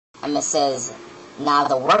And it says, now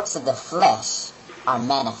the works of the flesh are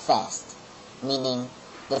manifest, meaning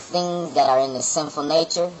the things that are in the sinful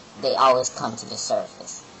nature, they always come to the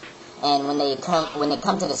surface. And when they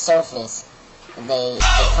come to the surface, they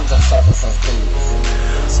come to the surface as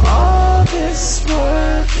these. All this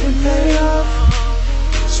work can pay off.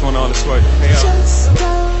 Just want all this work to pay off. Just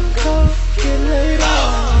don't go get laid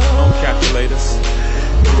off. Don't calculate us.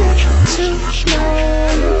 Get too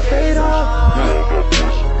mad, paid off.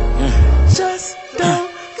 Just don't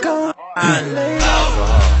go get laid off.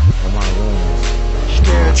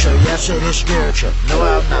 Spiritual, yes it is spiritual. No,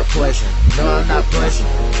 I'm not poison. No, I'm not poison.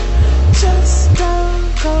 Just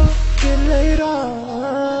don't go get laid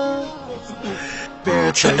off.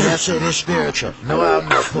 Spiritual, yes it is spiritual. No, I'm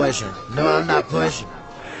not poison. No, I'm not poison.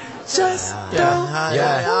 Just don't.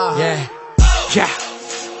 Yeah.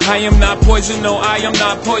 I am not poison, no, I am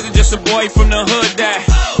not poison. Just a boy from the hood that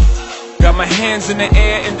got my hands in the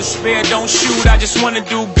air in despair. Don't shoot, I just wanna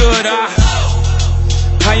do good.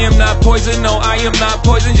 I am not poison, no, I am not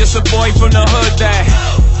poison. Just a boy from the hood that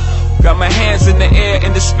got my hands in the air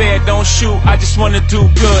in despair. Don't shoot, I just wanna do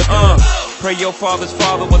good. Pray your father's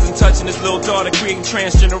father wasn't touching his little daughter, creating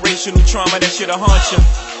transgenerational trauma that shit'll haunt you.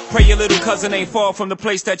 Pray your little cousin ain't fall from the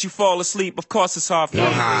place that you fall asleep. Of course it's hard for you.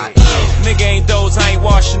 Nigga ain't those, I ain't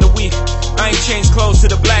washing the week. I ain't changed clothes to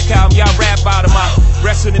the Black Album. Y'all rap out 'em. I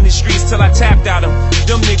wrestled in the streets till I tapped out 'em.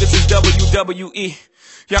 Them niggas is WWE.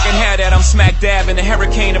 Y'all can have that, I'm smack dab in a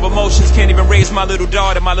hurricane of emotions. Can't even raise my little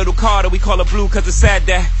daughter, my little Carter. We call her Blue cause it's sad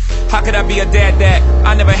that. How could I be a dad that?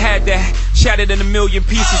 I never had that. Shattered in a million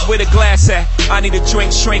pieces, where the glass at? I need a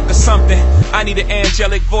drink, shrink or something. I need an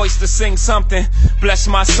angelic voice to sing something. Bless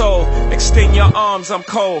my soul, extend your arms, I'm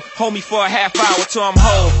cold. Hold me for a half hour till I'm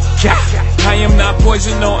whole. I am not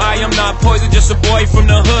poison, no, I am not poison. Just a boy from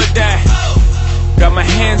the hood that got my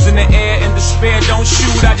hands in the air in despair. Don't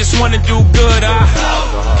shoot, I just wanna do good.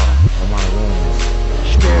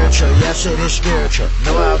 Spiritual, yes it is spiritual.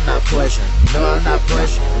 No, I'm not poison. No, I'm not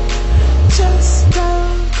poison. Just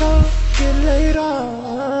don't go get laid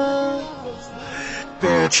off.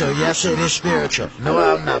 Spiritual, yes it is spiritual. No,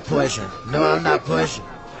 I'm not poison. No, I'm not poison.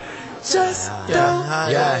 Just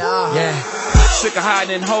don't. Yeah. Sick of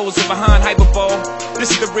hiding holes and behind hyperbole.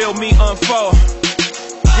 This is the real me unfold.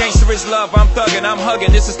 Gangster is love, I'm thuggin', I'm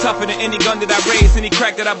hugging. This is tougher than any gun that I raised, any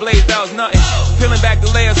crack that I blazed, that was nothing. Peeling back the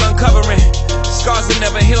layers, uncovering scars that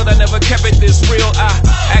never healed, I never kept it this real. I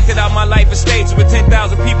acted out my life in stages with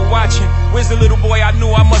 10,000 people watching. Where's the little boy I knew?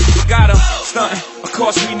 I must have forgot him. Stuntin', of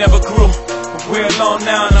course we never grew, but we're alone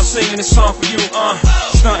now and I'm singing this song for you.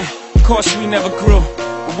 Stuntin', of course we never grew,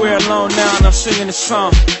 but we're alone now and I'm singing this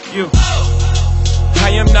song for you. I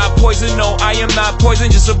am not poison, no, I am not poison.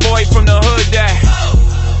 Just a boy from the hood that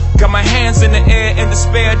got my hands in the air in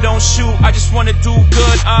despair. Don't shoot, I just wanna do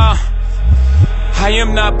good. I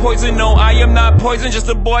am not poison, no, I am not poison. Just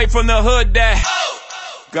a boy from the hood that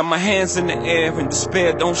got my hands in the air in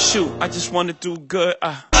despair. Don't shoot, I just wanna do good.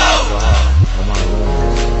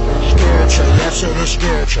 Spiritual, yes it is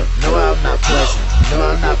spiritual. No, I'm not poison. No,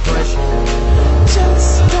 I'm not poison.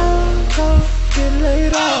 Just don't go get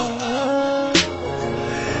laid off.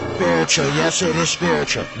 Spiritual, yes it is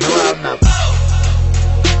spiritual. No, I'm not